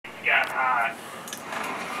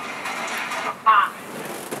hot.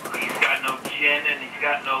 He's got no chin and he's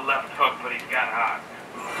got no left hook, but he's got hot.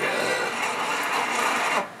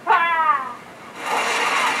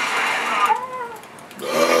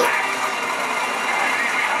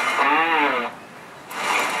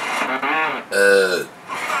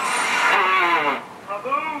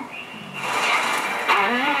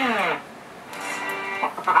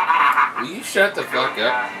 Will you shut the fuck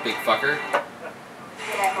up, big fucker?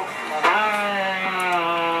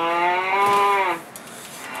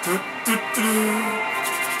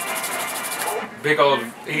 Big old,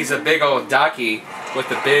 he's a big old ducky with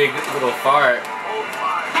the big little fart.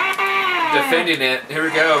 Defending it. Here we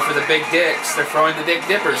go for the big dicks. They're throwing the dick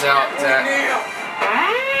dippers out.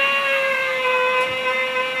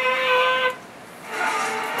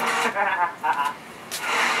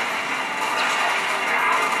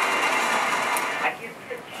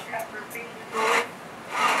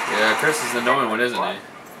 Yeah, Chris is the annoying one, isn't he?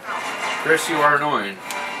 Chris, you are annoying.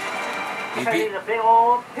 He's a big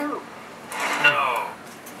old tube. No.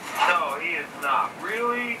 No, he is not.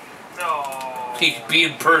 Really? No. He'd be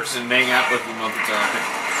in person and hang out with him all the time.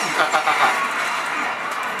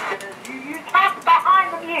 You talk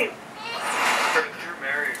behind the mute. Chris, you're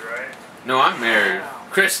married, right? No, I'm married.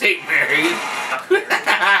 Chris ain't married.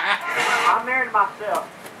 I'm married myself.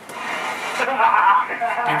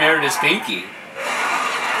 He married his pinky.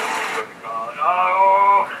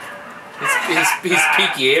 Oh. His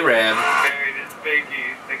pinky Arab. Married his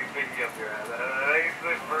pinky. Stick his pinky up your ass. That's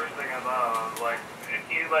the first thing I thought of. I was like, if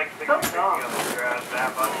he likes sticking his pinky up your ass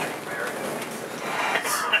that much, he's married.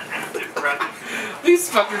 Impressive. These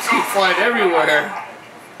fuckers keep flying everywhere.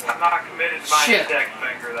 I'm not committed to my Shit. index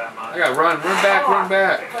finger that much. I gotta run back, run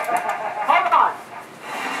back. Hold on.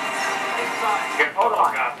 Hold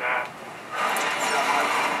on. Got that.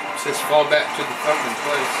 It says fall back to the fucking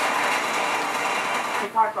place. He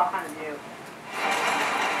talks behind the mute.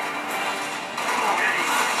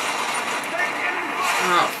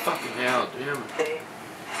 Oh, fucking hell, damn it.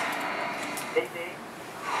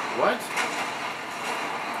 What?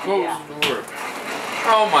 Close the door.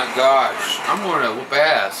 Oh my gosh, I'm gonna whoop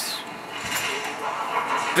ass.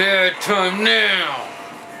 Bedtime now.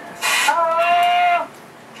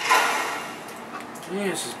 Man,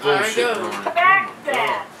 this is bullshit going on.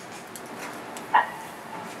 Backstab.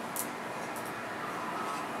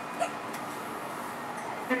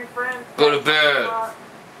 Go to bed.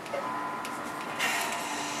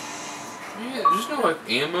 Yeah, there's no like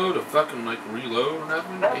ammo to fucking like reload or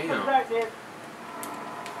nothing. Damn.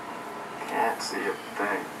 Can't see a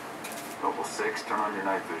thing. Level 6, turn on your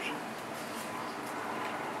night vision.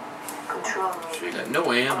 Control. She got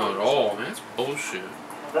no ammo at all, man. That's bullshit.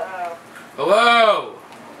 Hello. Hello!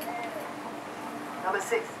 Number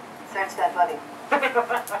 6, search that body.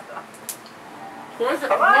 Where's it?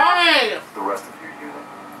 Why? The rest of your unit.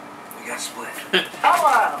 We got split.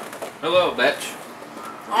 Hello. Hello, bitch.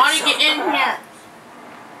 I want to get in here.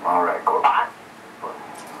 Alright, Corp. I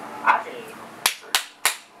see.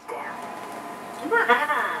 Damn.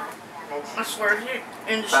 I swear, if you're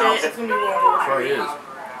into shit, it's gonna be one. That's what it is.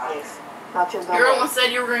 6. Not your You almost said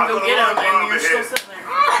you were gonna go get him, and you're still sitting there.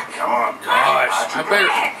 Come on. Gosh, I better.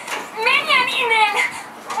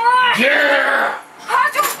 Yeah!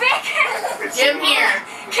 Get him here.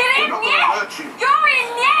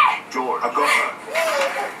 George, I've got her.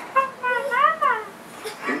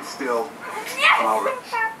 Keep still. Alright.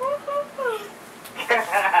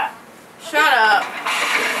 Shut up.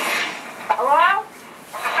 Hello?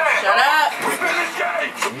 Shut up.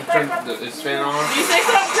 You turn this fan on? You say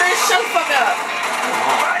something, Chris? Shut the fuck up.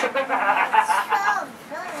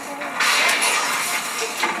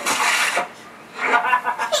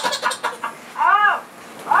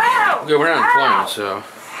 Okay, we're not playing, so.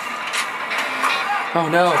 Oh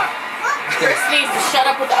no. Chris needs to shut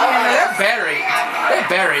up with the other. That battery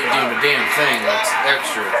ain't doing a damn thing that's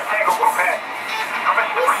extra.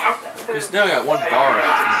 It's now got one bar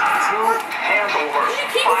out. You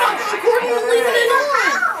keep on recording and leaving it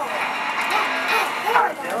on. How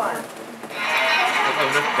you doing? I have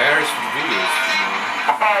enough batteries for the videos.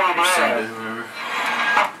 Or send it, whatever.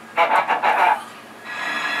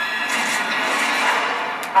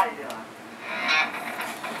 How you doing?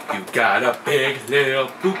 You got a big little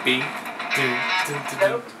poopy. Dun, dun, dun,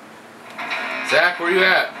 dun. Zach, where you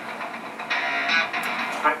at?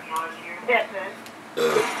 Yes, man.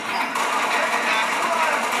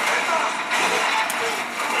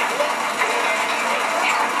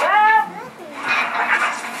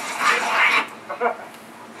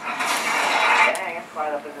 Dang, it's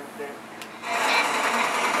quite up in this dude.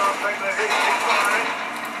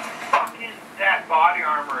 Fucking that body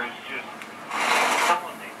armor hammer is just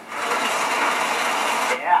killing me.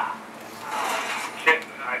 Yeah. Shit,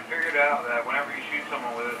 I figured out that whenever you shoot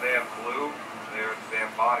someone with it, they have glue, they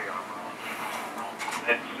have body armor on.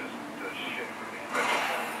 It's just the shit for damage.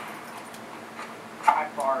 High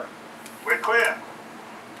bar. We're clear.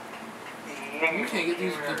 You can't get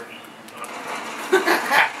these.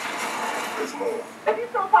 There's more. Are you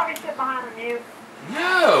still talking shit behind the mute?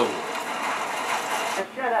 No!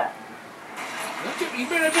 Just shut up. You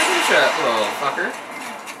better take a shot, little fucker.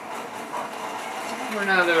 We're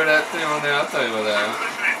not doing that thing on there, I'll tell you about that.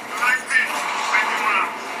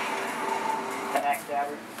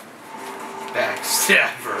 Backstabber.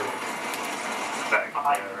 Backstabber.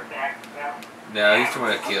 Backstabber. No, he's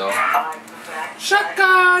trying to kill. Backstabber.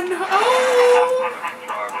 Shotgun! Oh!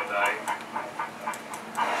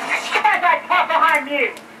 Guys, I talk behind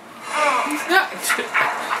you. He's not.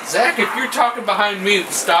 Zach, if you're talking behind me,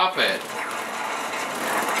 stop it.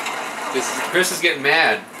 Chris is getting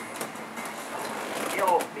mad. You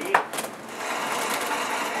old bitch. One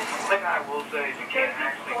thing I will say is you can't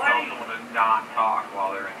actually tell someone to not talk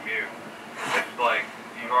while they're in mute. It's like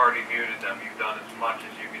you've already muted them. You've done as much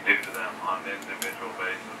as you can do to them on an individual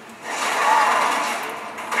basis.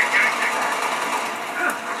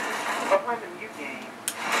 What's like the mute game?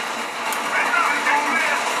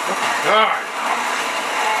 God!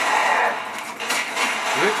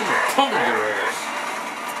 You're pumping your ass.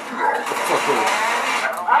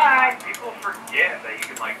 Alright. People forget that you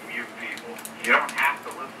can like mute people. You don't have to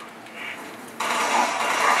listen.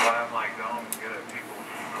 But I'm like, don't get it. People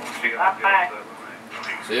don't see how to get upset with me.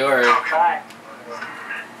 See you later. Bye.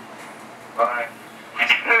 Bye.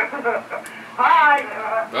 Hi.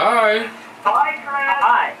 Bye. Hi, Fred.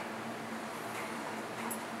 Hi.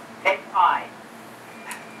 Hey, hi.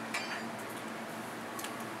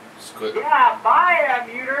 Just quit. Yeah, bye,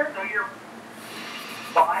 muter. So you're...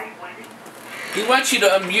 Bye, lady. He wants you to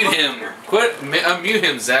unmute him. Quit unmute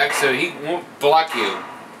him, Zach, so he won't block you.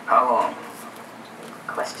 How long?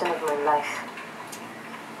 Question of my life.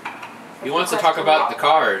 He wants to talk about the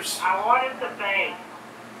cars. I wanted to bang.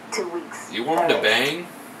 2 weeks. You want him to bang?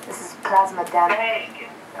 This is plasma damage. Bang.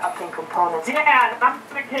 Upping components, Yeah, I'm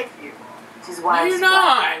gonna kick you. which is why No, I'm you're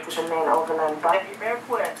not. into the main overland bus, And you better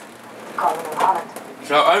quit. calling in Holland.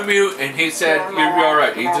 So unmute, and he said you'll be all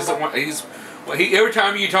right. He doesn't want. Every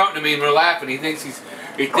time you talk to me and we're laughing, he thinks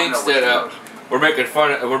that we're making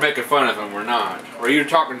fun of him. We're not. Or you're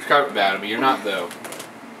talking crap about him. You're not though.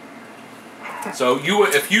 So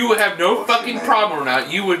if you have no fucking problem or not,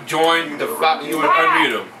 you would join the you would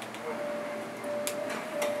unmute him.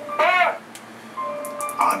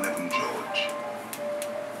 I live in George.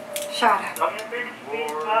 Shut up. Don't get me to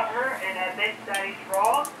speak about her and that bitch that he's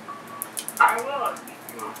wrong. I will.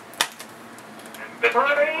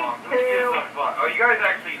 Oh, you guys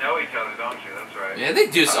actually know each other, don't you? That's right. Yeah, they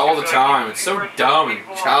do this all the time. It's so dumb and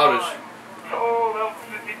childish. Oh, level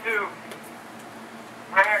 52.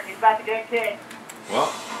 Alright, he's about to get kicked.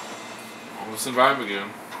 Well, let's invite him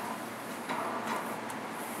again.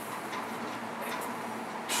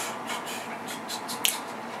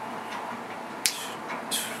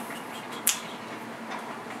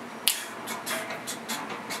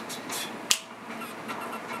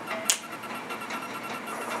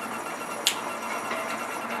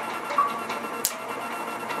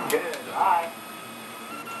 Bye.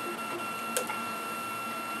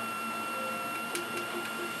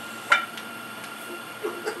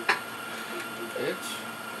 Bitch.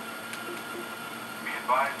 Be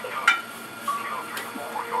advised, Kilo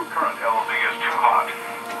 3-4, your current LZ is too hot.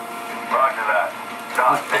 Roger that.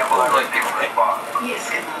 Don, sample and receive a response. Yes,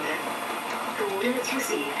 Commander. Coordinates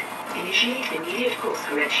received. Initiate immediate course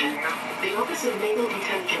correction. The Office of Naval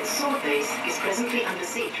Intelligence Sword Base is presently under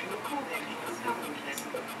siege from a Corvette class government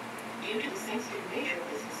vessel. Due to the sensitive nature of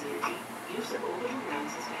this facility, use of orbital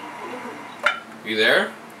grounds has been prohibited. You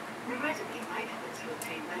there? Regrettably, my efforts to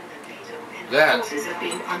obtain relevant data on enemy That. forces have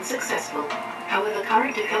been unsuccessful. However,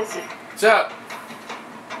 current defensive... What's up?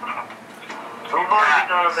 We've already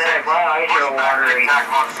done a bad. Wow, I feel watery.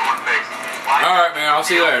 Alright, man. I'll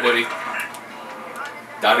see you later, Diddy.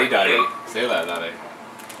 Dotty. Say that, Dotty.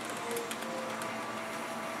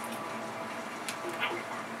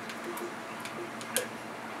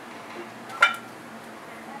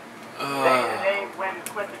 They went and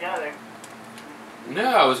quit together. No,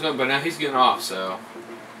 I was gonna, but now he's getting off, so.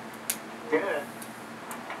 Good.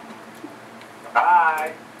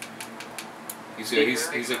 Bye.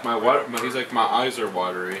 He's like my water. He's like my eyes are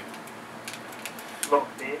watery. Little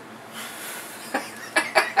bitch.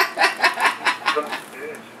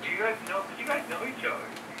 Do you guys know? Did you guys know each other?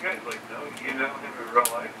 You guys like know? You know him in real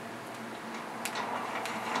life?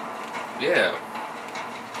 Yeah.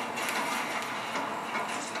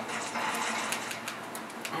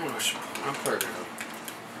 I don't know. I'm probably gonna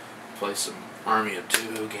play some Army of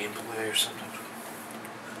Two gameplay or something.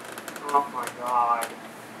 Oh my god.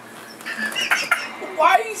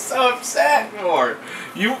 Why are you so upset for?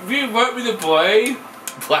 You want me to play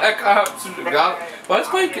Black Ops? Let's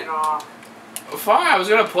play. Fine, I was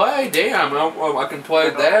gonna play. Damn, I can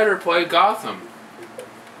play that or play Gotham.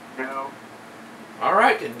 No. All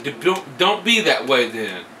right, don't be that way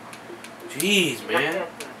then. Jeez, man,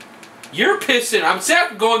 you're pissing. I'm saying I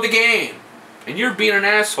can go in the game, and you're being an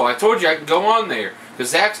asshole. I told you I can go on there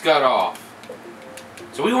because Zach's got off.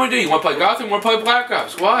 So what do you want to do? You want to play Gotham? You want to play Black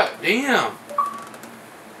Ops? What? Damn.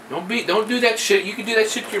 Don't do that shit. You can do that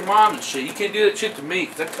shit to your mom and shit. You can't do that shit to me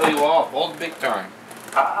because I tell you off all the big time.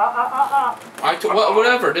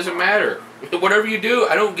 Whatever. It doesn't matter. Whatever you do,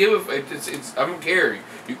 I don't give a. I don't care.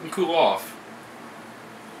 You can cool off.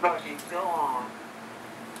 But she's still on.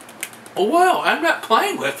 Oh well, I'm not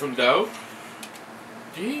playing with him though.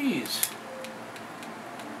 Jeez.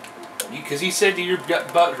 Because he said your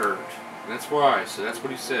butt hurt. That's why. So that's what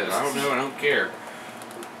he said. I don't know. I don't care.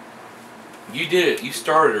 You did it. You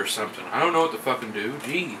started or something. I don't know what to fucking do.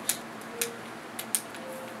 Jeez.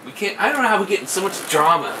 We can't. I don't know how we get in so much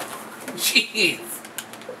drama. Jeez.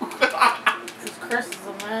 Because Chris is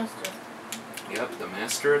the master. Yep, the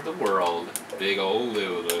master of the world. Big old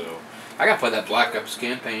Lulu. I gotta play that Black Ops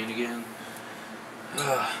campaign again.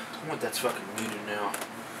 I want that's fucking muted now.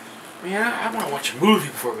 Man, I want to watch a movie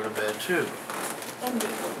before I go to bed too.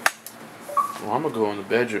 Well, I'm gonna go in the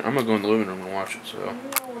bedroom. I'm gonna go in the living room and watch it. So.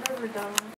 Whatever, done.